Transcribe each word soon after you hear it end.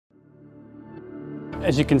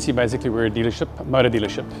As you can see, basically we're a dealership, a motor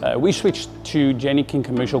dealership. We switched to Jani-King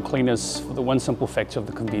Commercial Cleaners for the one simple factor of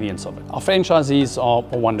the convenience of it. Our franchisees are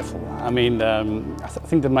wonderful. I mean, I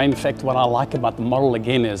think the main fact what I like about the model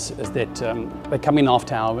again is that they come in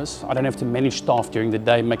after hours. I don't have to manage staff during the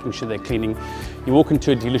day, making sure they're cleaning. You walk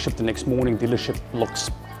into a dealership the next morning, dealership looks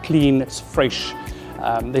clean, it's fresh.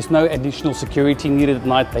 There's no additional security needed at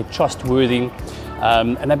night, they're trustworthy.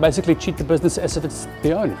 And they basically treat the business as if it's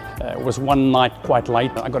their own. It was one night quite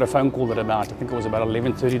late. I got a phone call at I think it was about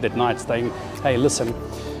 11:30 that night saying, hey, listen,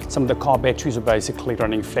 some of the car batteries were basically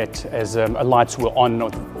running flat as lights were on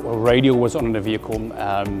or radio was on in the vehicle.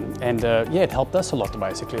 Yeah, it helped us a lot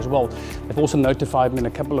basically as well. They've also notified me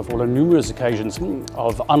on numerous occasions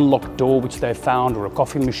of unlocked door which they found, or a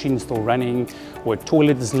coffee machine still running, or a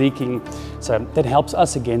toilet is leaking. So that helps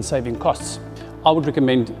us again saving costs. I would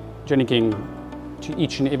recommend Jani-King to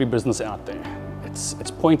each and every business out there.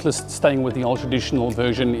 It's pointless staying with the old traditional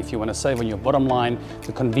version if you want to save on your bottom line,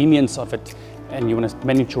 the convenience of it, and you want to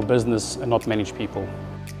manage your business and not manage people.